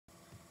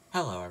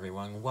Hello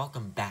everyone,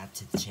 welcome back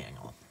to the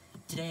channel.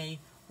 Today,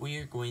 we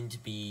are going to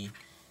be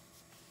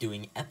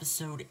doing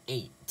episode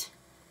 8.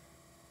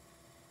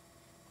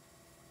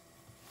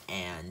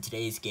 And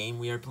today's game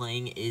we are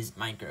playing is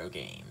Micro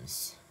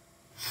Games.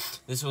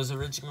 This was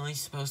originally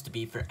supposed to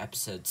be for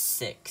episode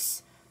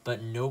 6,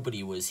 but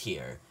nobody was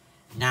here.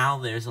 Now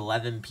there's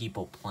 11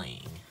 people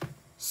playing,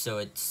 so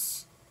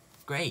it's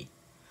great.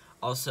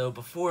 Also,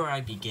 before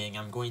I begin,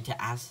 I'm going to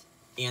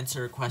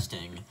answer a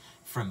question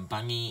from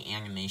Bunny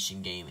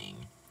Animation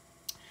Gaming.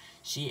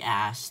 She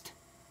asked,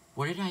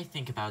 what did I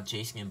think about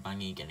Jason and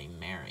Bunny getting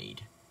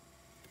married?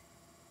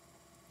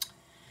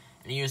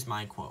 And here's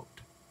my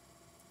quote.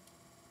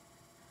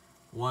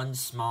 One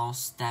small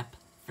step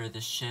for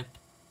the ship,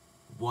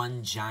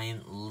 one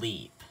giant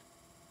leap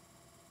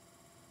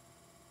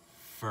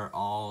for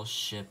all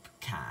ship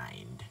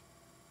kind.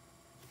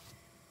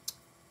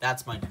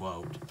 That's my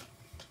quote.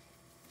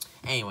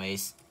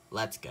 Anyways,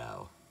 let's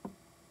go.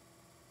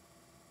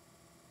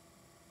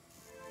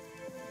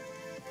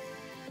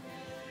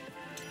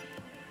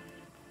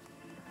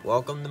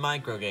 Welcome to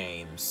Micro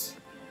Games.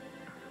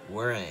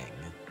 We're in.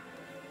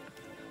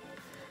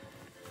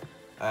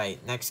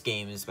 Alright, next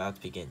game is about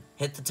to begin.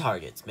 Hit the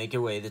targets. Make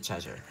your way to the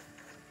treasure.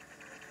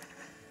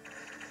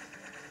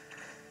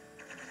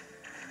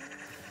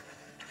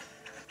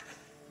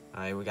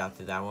 Alright, we got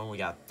through that one. We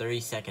got 30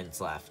 seconds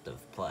left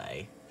of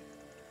play.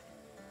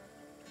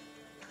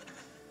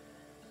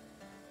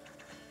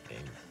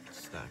 Getting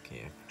stuck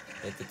here.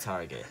 Hit the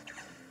target.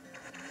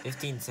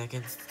 15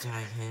 seconds to try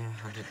and hit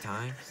 100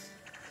 times.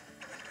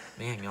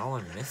 Man, y'all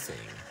are missing.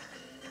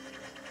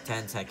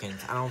 10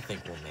 seconds. I don't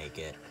think we'll make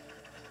it.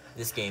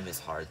 This game is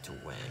hard to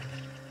win.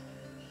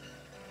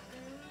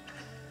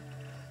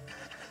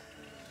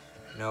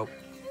 Nope.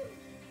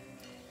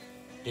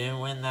 Didn't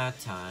win that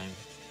time.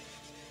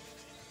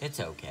 It's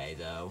okay,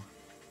 though.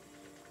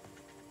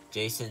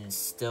 Jason's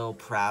still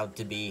proud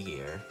to be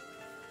here.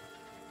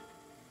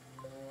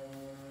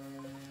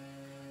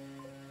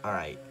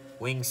 Alright,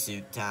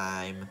 wingsuit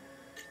time.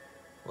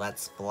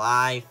 Let's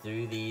fly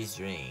through these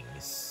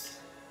rings.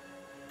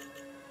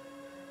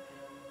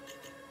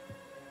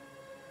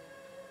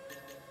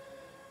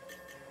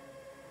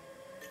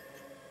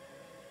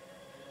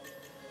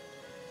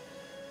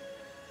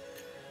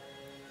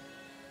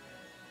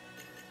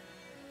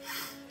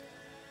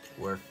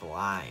 We're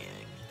flying.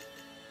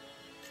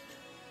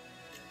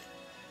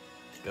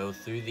 Go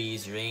through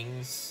these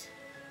rings.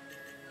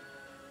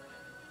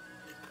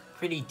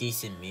 Pretty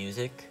decent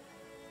music.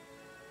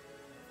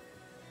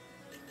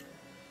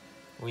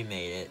 We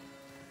made it.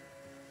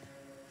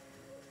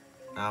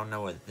 I don't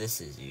know what this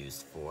is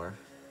used for.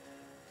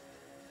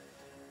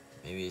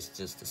 Maybe it's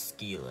just a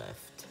ski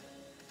lift.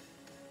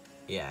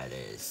 Yeah, it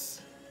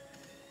is.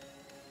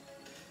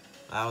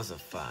 That was a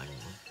fun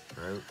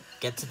route.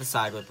 Get to the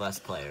side with less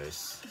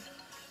players.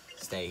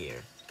 Stay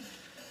here.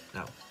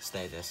 No,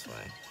 stay this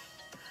way.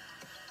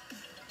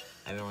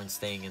 Everyone's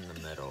staying in the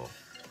middle.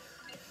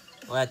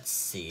 Let's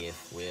see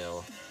if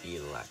we'll be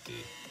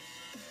lucky.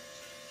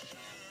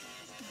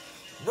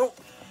 Nope.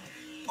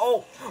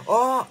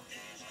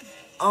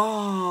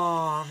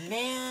 Oh,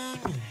 man.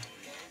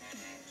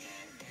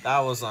 That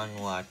was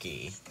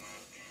unlucky.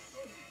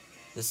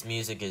 This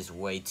music is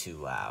way too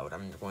loud.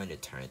 I'm going to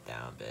turn it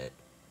down a bit.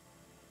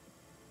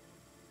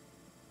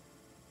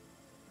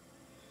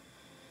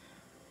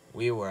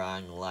 We were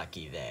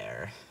unlucky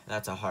there.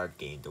 That's a hard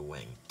game to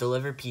win.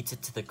 Deliver pizza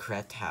to the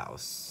correct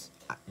house.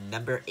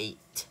 Number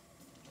 8.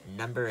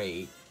 Number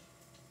 8.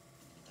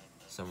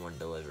 Someone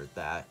delivered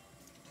that.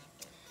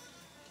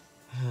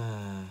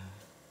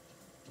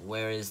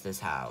 Where is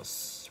this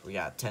house? We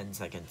got 10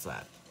 seconds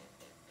left.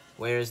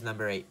 Where is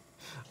number 8?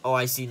 Oh,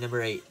 I see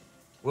number 8.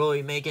 Will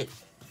we make it?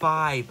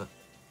 5,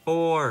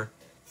 4,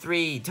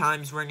 3.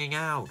 Time's running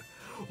out.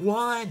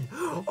 1.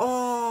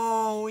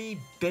 Oh, we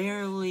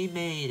barely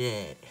made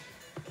it.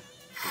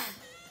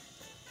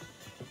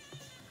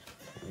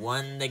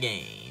 Won the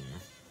game.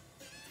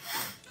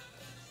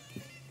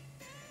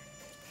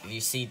 If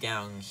you see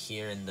down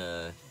here in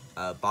the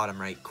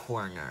bottom right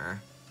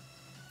corner,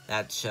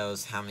 that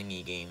shows how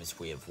many games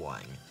we have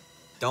won.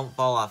 Don't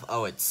fall off.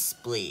 Oh, it's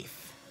Spleef.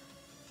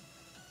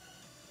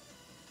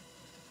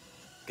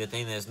 Good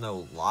thing there's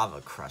no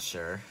Lava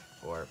Crusher,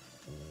 or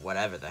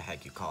whatever the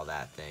heck you call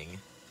that thing,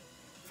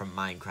 from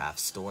Minecraft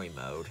Story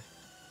Mode,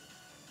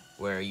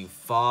 where you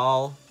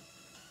fall,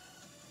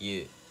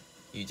 you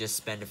just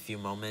spend a few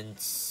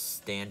moments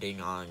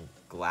standing on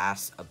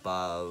glass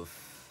above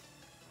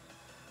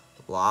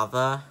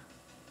lava,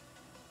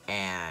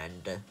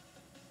 and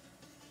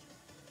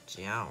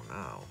gee, I don't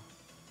know.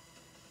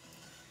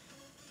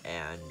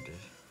 And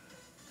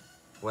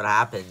what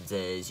happens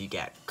is you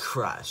get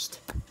crushed.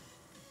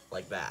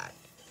 Like that.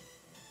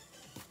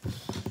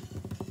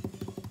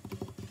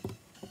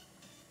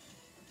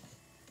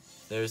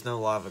 There's no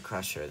Lava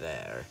Crusher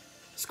there.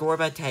 Score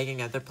by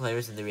tagging other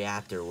players in the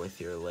reactor with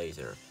your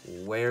laser.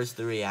 Where's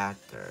the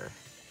reactor?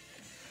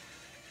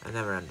 I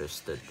never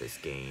understood this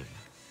game.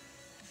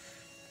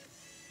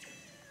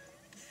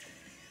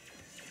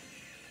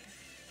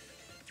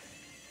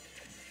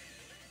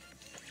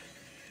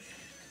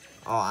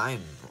 Oh,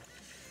 I'm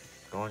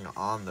going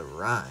on the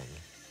run.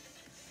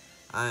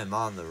 I'm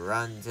on the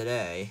run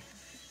today.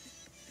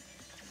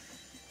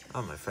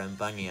 Oh, my friend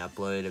Bunny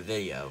uploaded a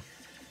video.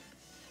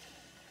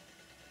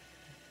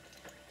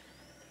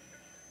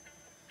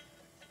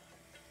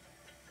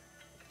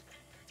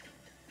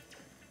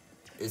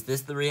 Is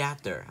this the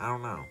reactor? I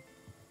don't know.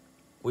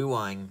 We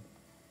won.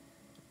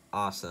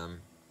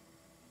 Awesome.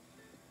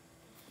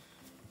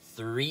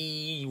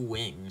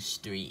 3-win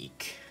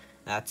streak.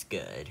 That's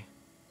good.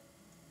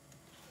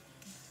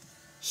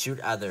 Shoot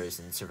others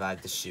and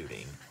survive the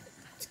shooting.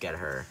 Let's get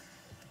her.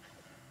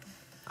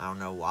 I don't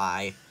know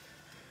why.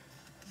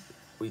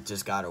 We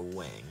just got a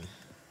wing.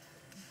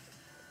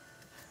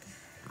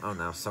 Oh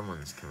no,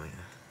 someone's coming.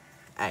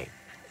 Hey.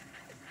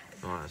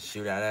 You wanna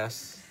shoot at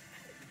us?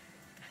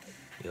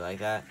 You like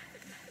that?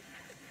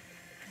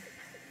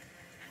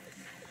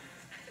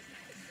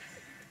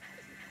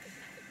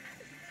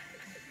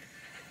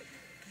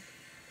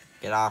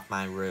 Get off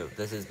my roof.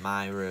 This is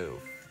my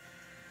roof.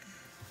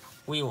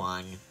 We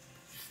won.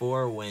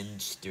 4-win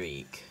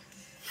streak.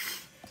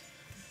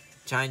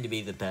 Trying to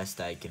be the best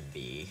I can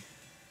be.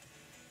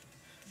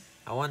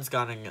 I once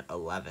got an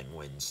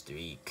 11-win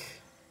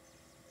streak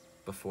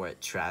before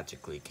it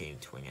tragically came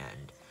to an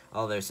end.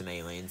 Oh, there's some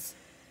aliens.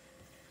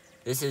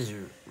 This is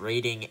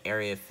raiding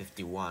Area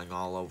 51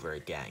 all over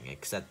again,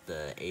 except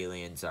the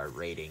aliens are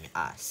raiding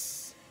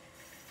us.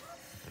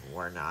 And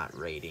we're not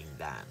raiding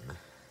them.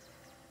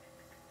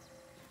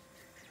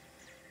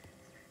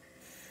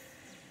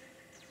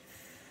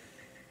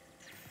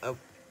 Oh.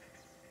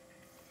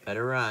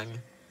 Better run.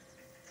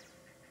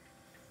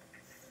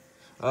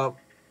 Oh.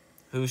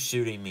 Who's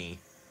shooting me?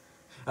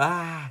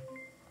 Ah!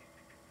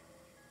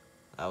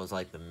 That was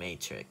like the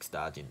Matrix,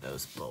 dodging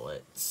those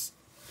bullets.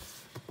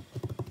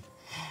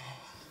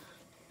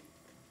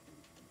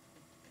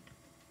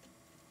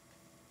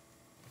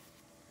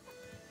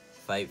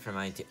 Fight for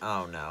my team.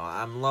 Oh no,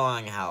 I'm low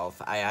on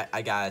health.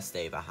 I gotta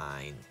stay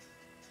behind.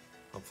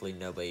 Hopefully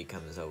nobody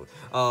comes over.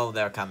 Oh,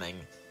 they're coming.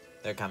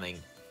 They're coming.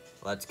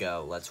 Let's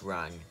go. Let's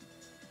run.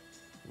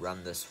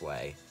 Run this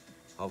way.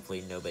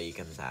 Hopefully nobody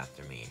comes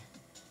after me.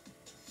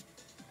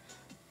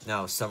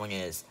 No, someone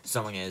is.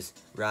 Someone is.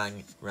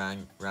 Run,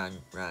 run, run,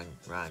 run,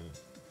 run.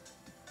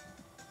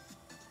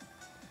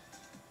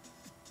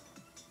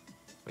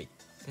 Wait,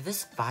 did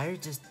this fire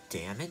just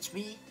damage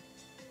me?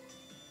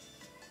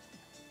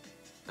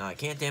 No, I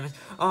can't damage.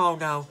 Oh,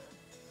 no.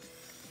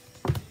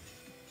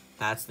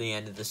 That's the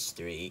end of the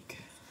streak.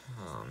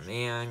 Oh,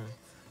 man.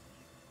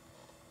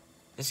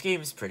 This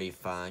game is pretty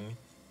fun,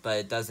 but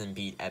it doesn't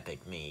beat Epic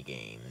Mini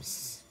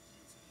Games.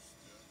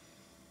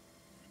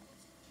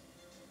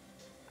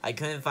 I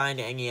couldn't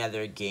find any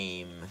other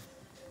game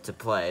to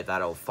play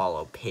that'll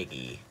follow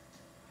Piggy.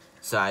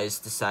 So I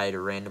just decided to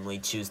randomly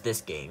choose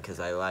this game because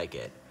I like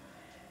it.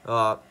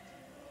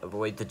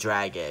 Avoid the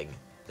dragging.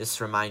 This is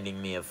reminding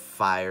me of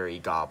Fiery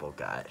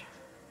Gobblegut.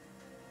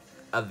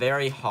 A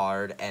very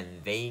hard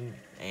and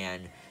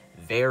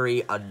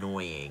very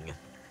annoying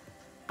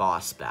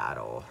boss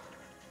battle.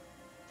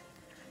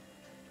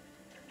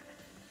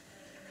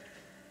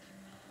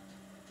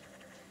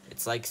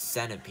 It's like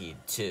Centipede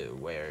 2,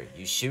 where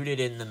you shoot it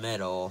in the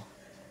middle,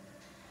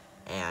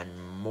 and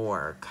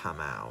more come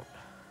out.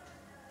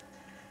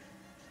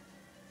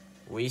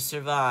 We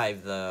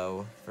survive,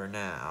 though, for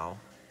now.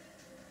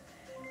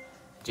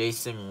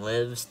 Jason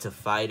lives to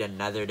fight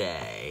another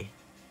day.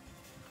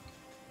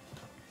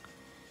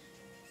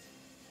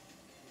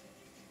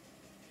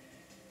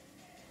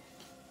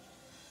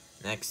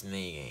 Next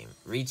minigame.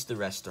 Reach the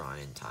restaurant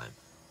in time.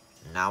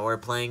 Now we're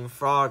playing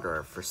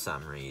Frogger for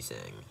some reason.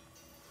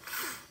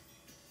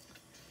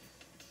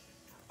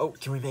 Oh,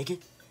 can we make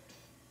it?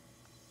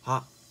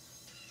 Hop.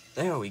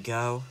 There we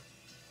go.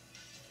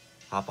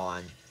 Hop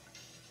on.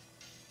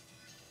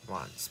 Come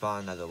on,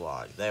 spawn another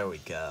log. There we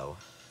go.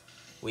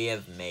 We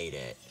have made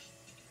it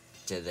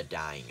to the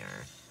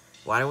diner.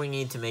 Why do we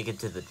need to make it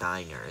to the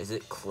diner? Is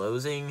it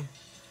closing?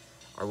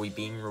 Are we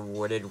being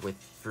rewarded with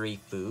free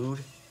food?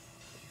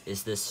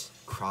 Is this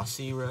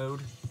Crossy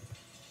Road?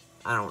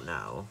 I don't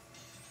know.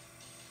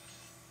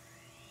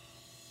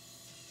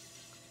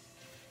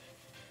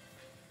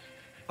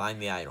 Find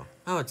the idol.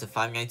 Oh, it's a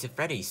Five Nights at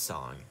Freddy's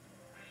song.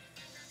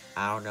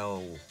 I don't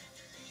know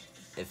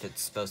if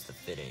it's supposed to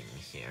fit in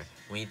here.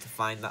 We need to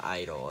find the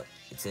idol.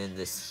 It's in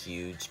this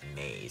huge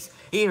maze.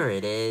 Here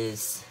it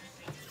is.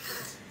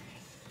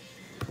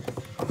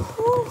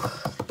 Whew.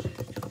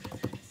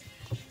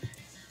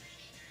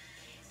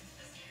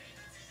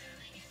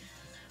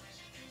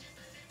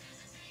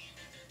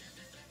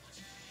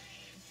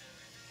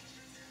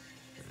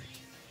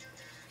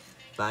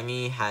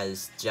 Bunny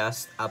has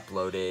just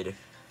uploaded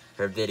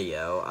her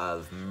video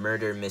of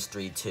Murder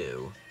Mystery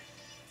 2.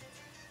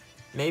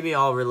 Maybe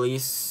I'll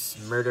release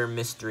Murder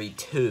Mystery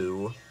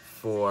 2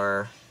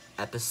 for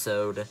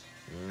episode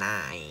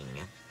 9.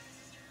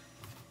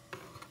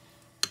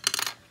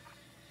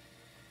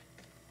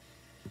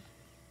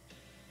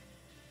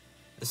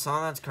 The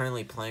song that's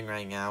currently playing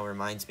right now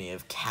reminds me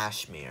of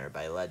Kashmir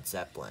by Led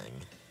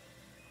Zeppelin.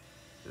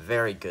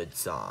 Very good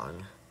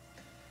song.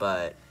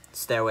 but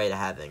Stairway to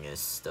Heaven is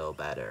still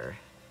better.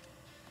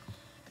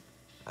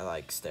 I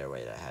like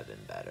Stairway to Heaven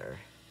better.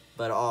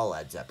 But all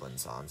Led Zeppelin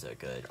songs are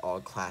good.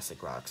 All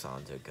classic rock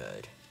songs are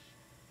good.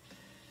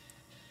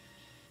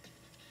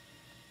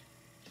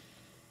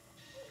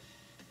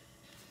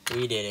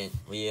 We didn't.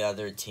 The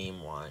other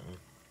team won.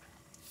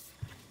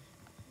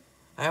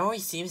 I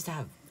always seem to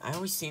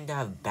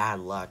have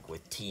bad luck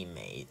with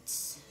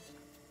teammates.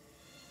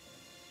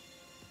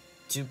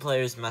 Two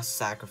players must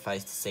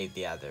sacrifice to save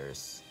the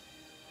others.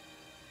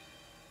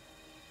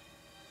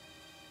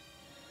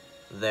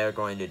 They're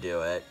going to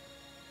do it.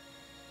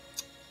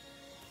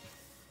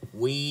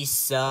 We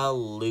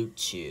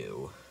salute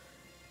you.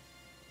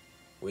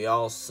 We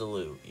all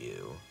salute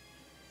you.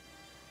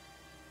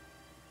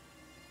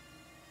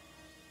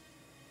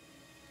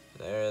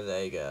 There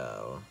they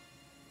go.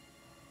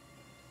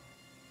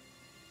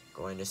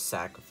 Going to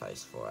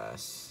sacrifice for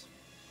us.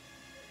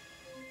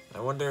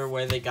 I wonder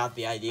where they got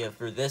the idea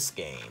for this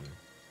game.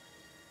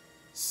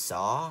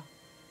 Saw?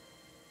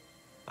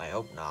 I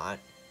hope not.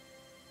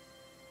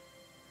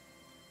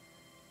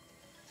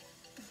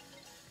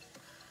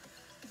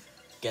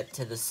 Get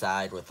to the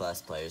side with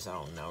less players.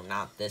 Oh no,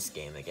 not this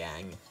game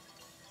again.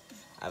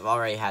 I've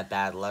already had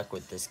bad luck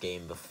with this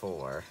game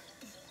before.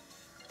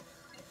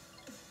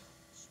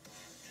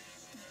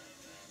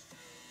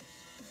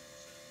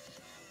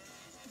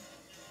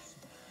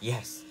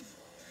 Yes.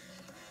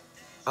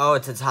 Oh,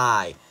 it's a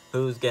tie.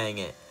 Who's getting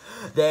it?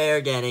 They're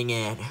getting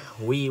it.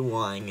 We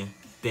won.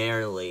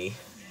 Barely.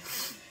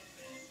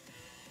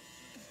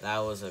 That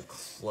was a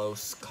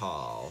close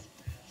call.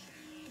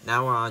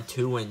 Now we're on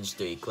 2-win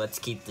streak. Let's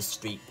keep the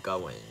streak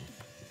going.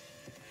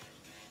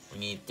 We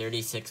need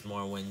 36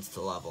 more wins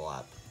to level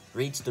up.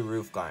 Reach the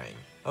roof garden.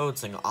 Oh,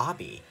 it's an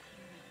obby.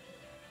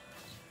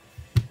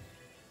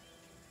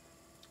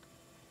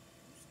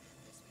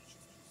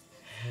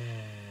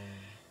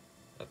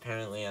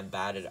 Apparently I'm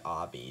bad at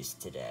obbies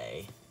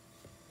today.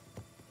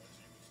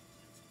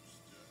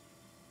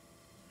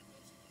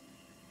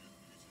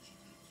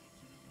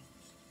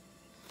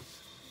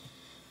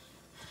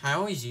 I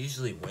always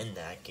usually win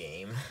that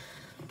game,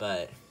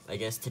 but I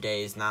guess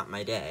today is not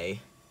my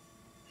day.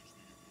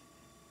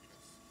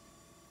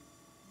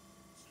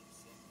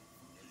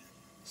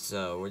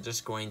 So we're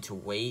just going to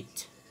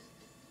wait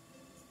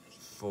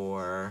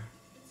for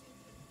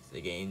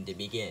the game to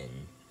begin.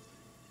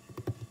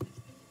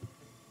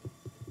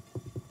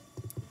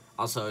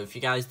 Also, if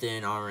you guys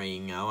didn't already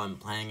know, I'm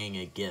planning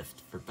a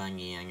gift for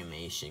Bunny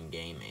Animation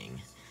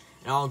Gaming.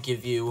 And I'll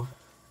give you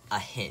a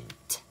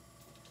hint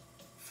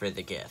for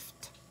the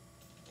gift.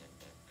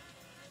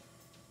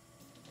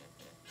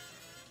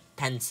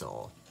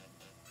 Pencil.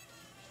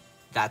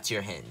 That's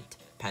your hint.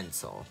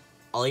 Pencil.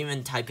 I'll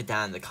even type it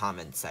down in the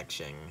comment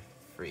section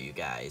for you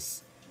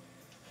guys,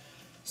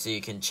 so you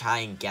can try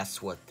and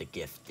guess what the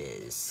gift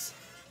is.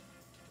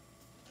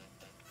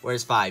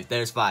 Where's 5?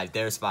 There's 5.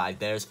 There's 5.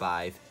 There's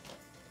 5.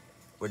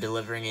 We're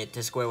delivering it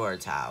to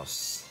Squidward's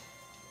house.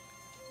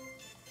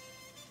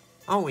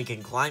 Oh, we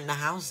can climb the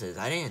houses.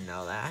 I didn't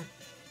know that.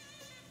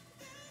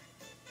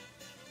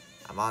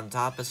 I'm on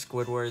top of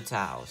Squidward's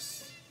house.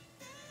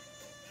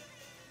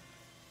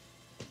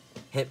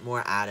 Hit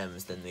more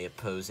atoms than the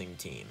opposing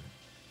team.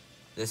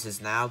 This has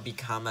now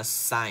become a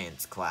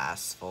science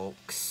class,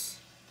 folks.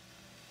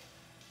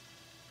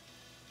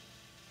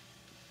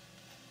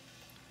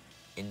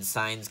 In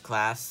science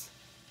class,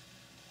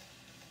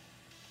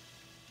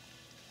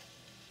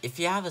 if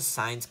you have a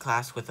science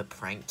class with a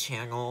prank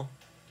channel,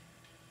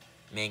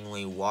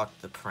 mainly Walk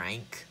the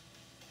Prank,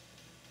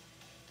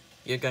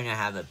 you're gonna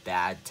have a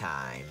bad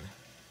time.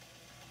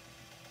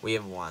 We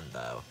have one,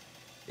 though.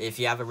 If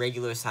you have a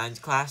regular science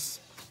class,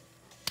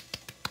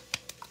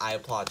 I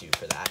applaud you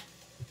for that.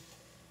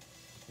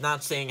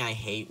 Not saying I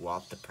hate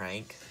Walk the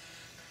Prank,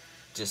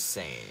 just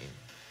saying.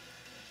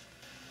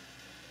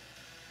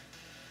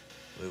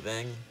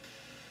 Moving.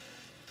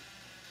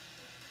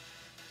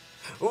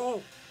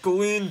 Oh,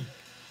 go in!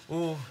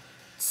 Oh,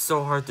 it's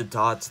so hard to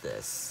dodge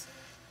this.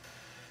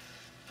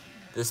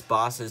 This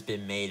boss has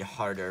been made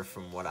harder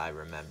from what I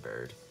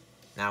remembered.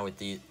 Now with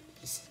these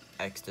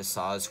extra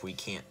saws, we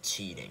can't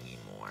cheat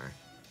anymore.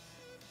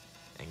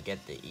 And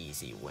get the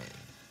easy win.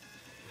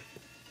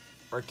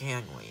 Or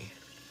can we?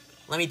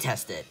 Let me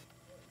test it.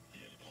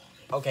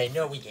 Okay,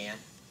 no we can't.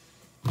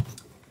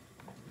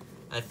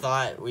 I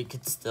thought we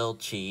could still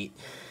cheat.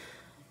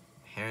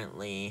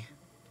 Apparently,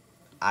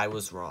 I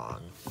was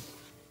wrong.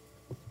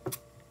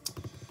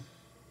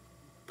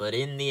 But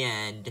in the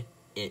end,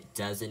 it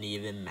doesn't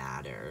even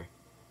matter.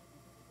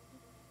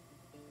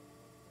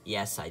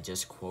 Yes, I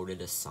just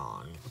quoted a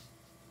song.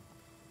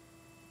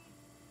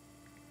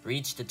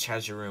 Reach the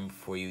treasure room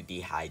before you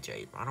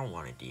dehydrate. I don't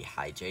want to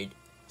dehydrate,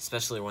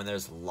 especially when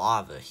there's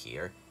lava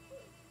here.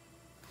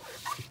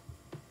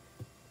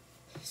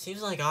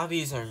 Seems like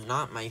obbies are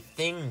not my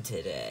thing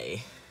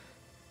today.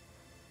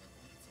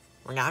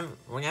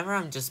 Whenever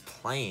I'm just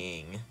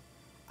playing,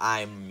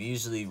 I'm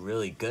usually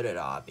really good at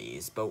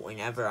obbies, but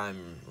whenever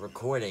I'm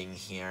recording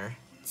here,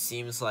 it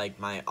seems like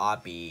my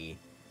obby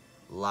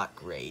luck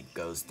rate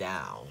goes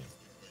down.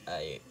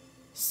 a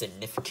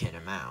significant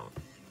amount.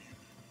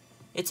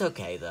 It's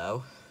okay,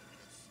 though.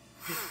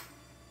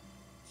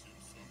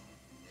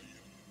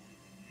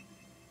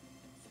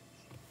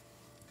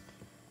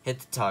 Hit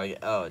the target.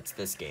 Oh, it's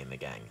this game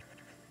again.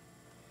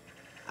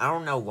 I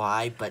don't know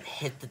why, but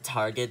Hit the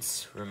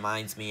Targets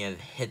reminds me of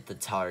Hit the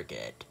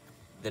Target,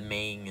 the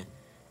main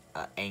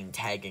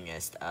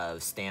antagonist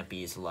of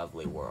Stampy's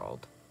Lovely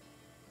World.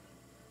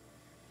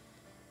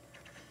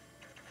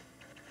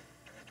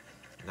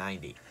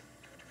 90.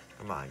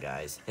 Come on,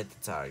 guys. Hit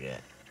the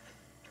target.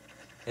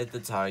 Hit the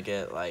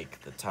target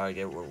like the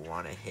target will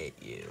want to hit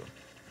you.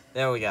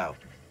 There we go.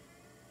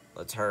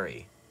 Let's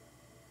hurry.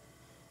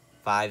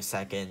 5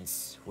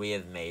 seconds. We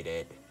have made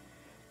it.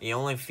 The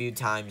only few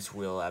times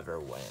we'll ever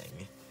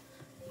win.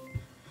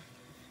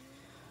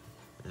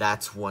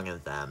 That's one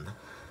of them.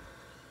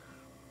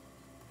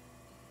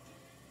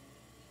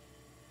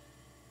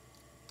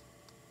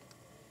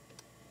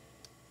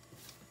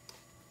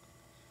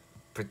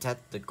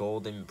 Protect the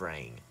golden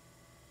brain.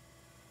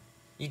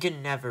 You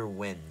can never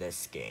win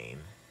this game.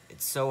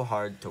 It's so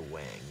hard to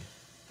win.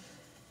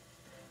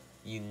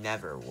 You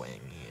never win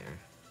here.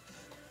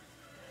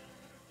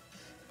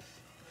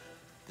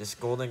 This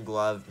golden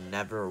glove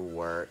never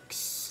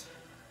works,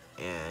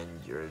 and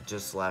you're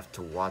just left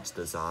to watch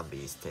the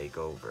zombies take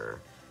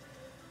over.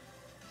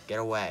 Get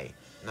away.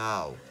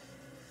 No.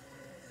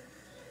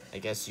 I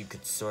guess you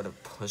could sort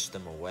of push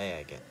them away,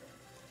 I guess.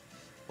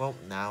 Well,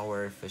 now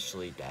we're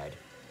officially dead.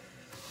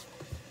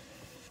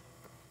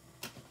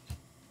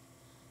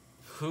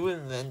 Who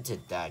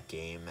invented that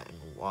game and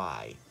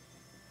why?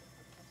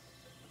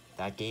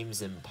 That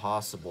game's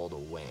impossible to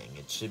win.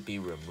 It should be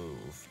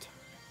removed.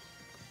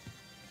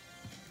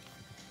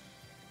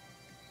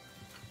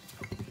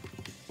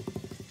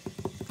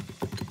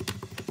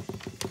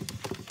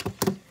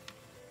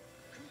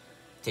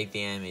 Take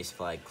the enemy's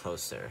flag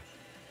closer.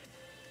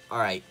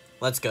 Alright,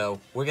 let's go.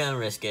 We're gonna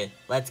risk it.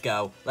 Let's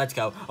go. Let's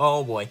go.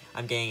 Oh boy,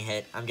 I'm getting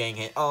hit. I'm getting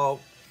hit. Oh.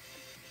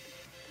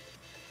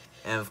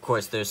 And of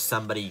course, there's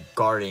somebody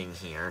guarding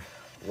here.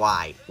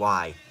 Why?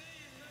 Why?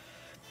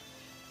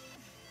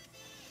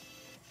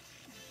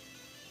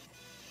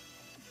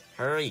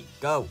 Hurry,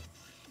 go.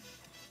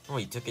 Oh,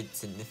 he took it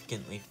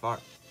significantly far.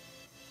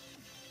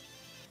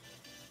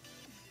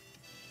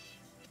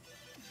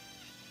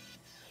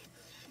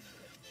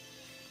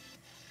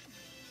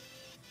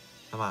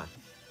 Come on.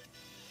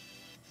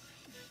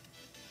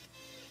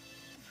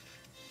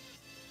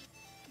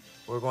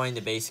 We're going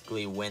to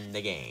basically win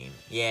the game.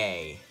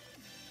 Yay.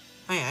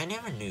 Hey, I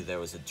never knew there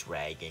was a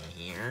dragon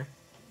here.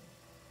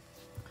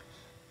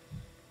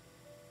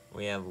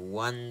 We have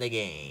won the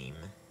game.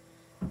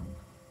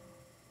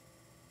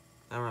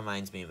 That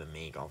reminds me of a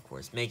mini golf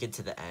course. Make it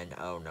to the end.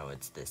 Oh no,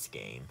 it's this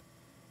game.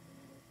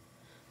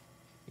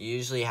 You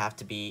usually have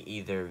to be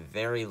either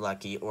very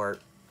lucky or...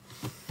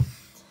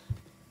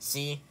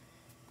 See?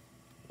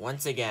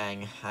 Once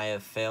again, I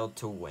have failed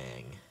to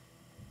win.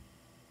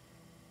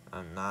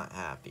 I'm not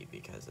happy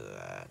because of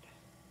that.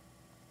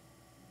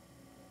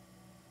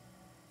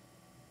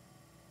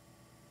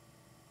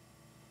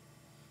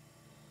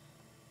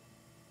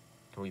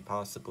 Can we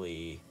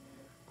possibly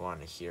go on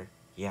to here?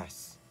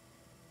 Yes.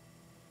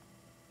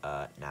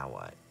 Now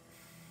what?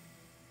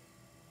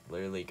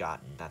 Literally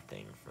got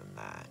nothing from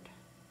that.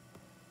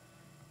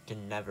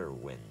 Can never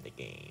win the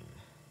game.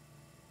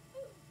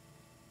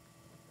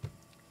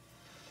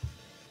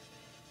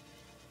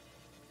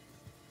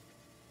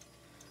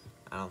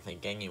 I don't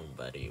think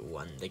anybody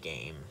won the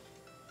game.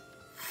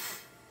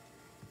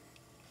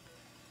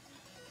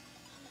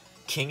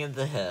 King of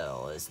the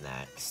Hill is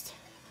next.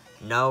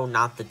 No,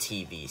 not the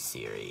TV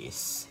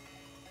series.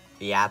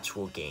 The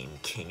actual game,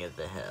 King of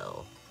the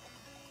Hill.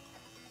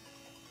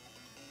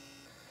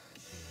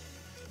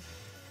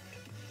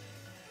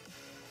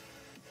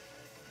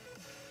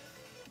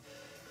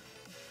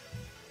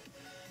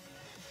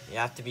 You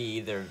have to be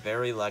either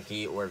very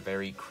lucky or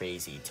very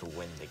crazy to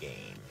win the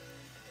game.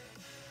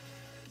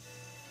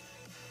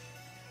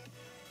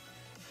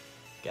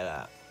 Get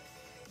up.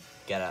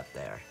 Get up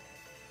there.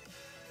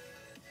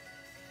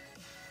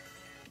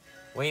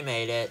 We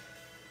made it.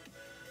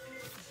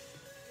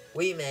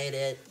 We made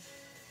it.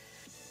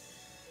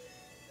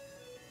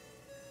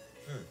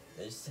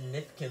 There's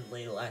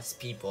significantly less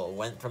people. It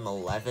went from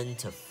 11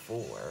 to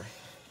 4.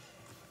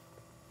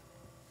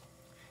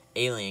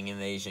 Alien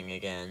invasion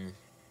again.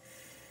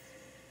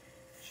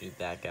 Shoot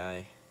that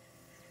guy.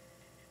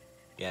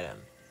 Get him.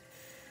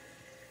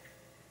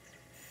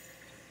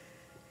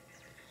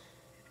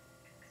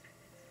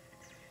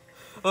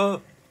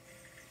 Oh!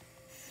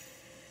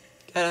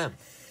 Get him!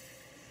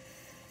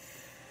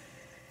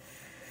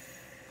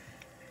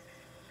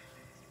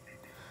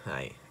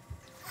 Hi.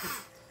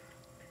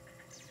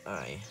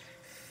 Alright.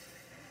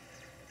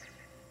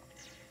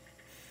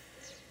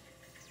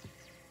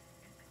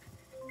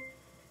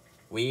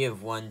 We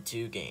have won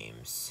 2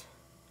 games.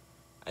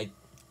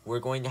 We're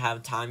going to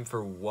have time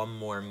for one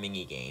more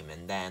mini game,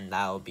 and then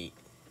that'll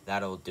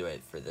do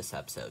it for this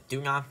episode.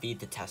 Do not feed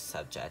the test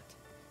subject.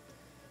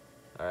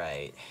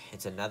 Alright,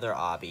 it's another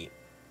obby.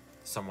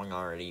 Someone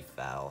already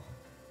fell.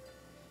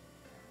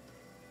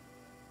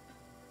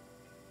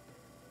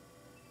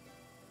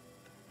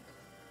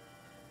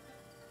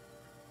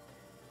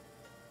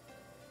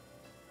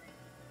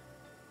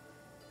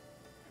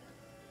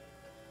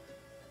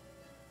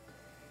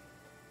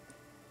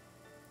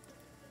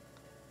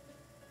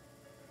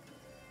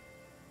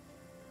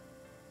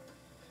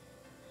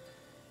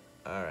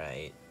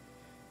 Alright.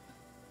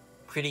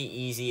 Pretty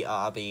easy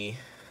obby.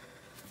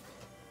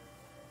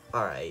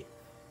 Alright.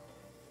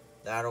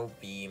 That'll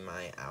be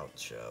my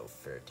outro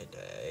for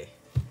today.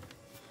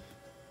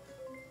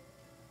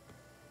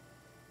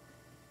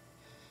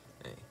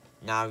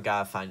 Now I've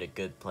gotta find a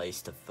good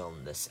place to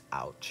film this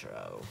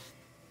outro.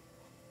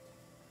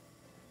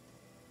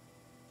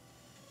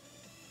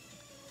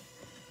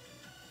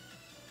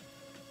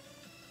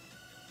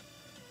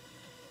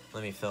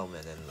 Let me film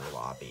it in the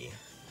lobby.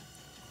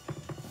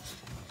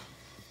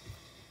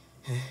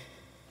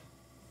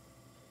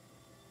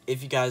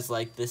 If you guys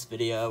liked this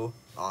video,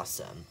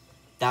 awesome.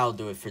 That'll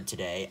do it for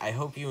today. I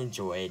hope you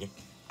enjoyed.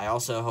 I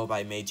also hope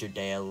I made your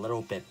day a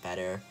little bit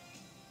better.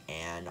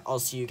 And I'll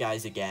see you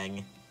guys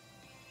again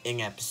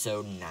in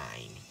episode 9.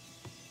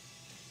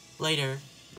 Later.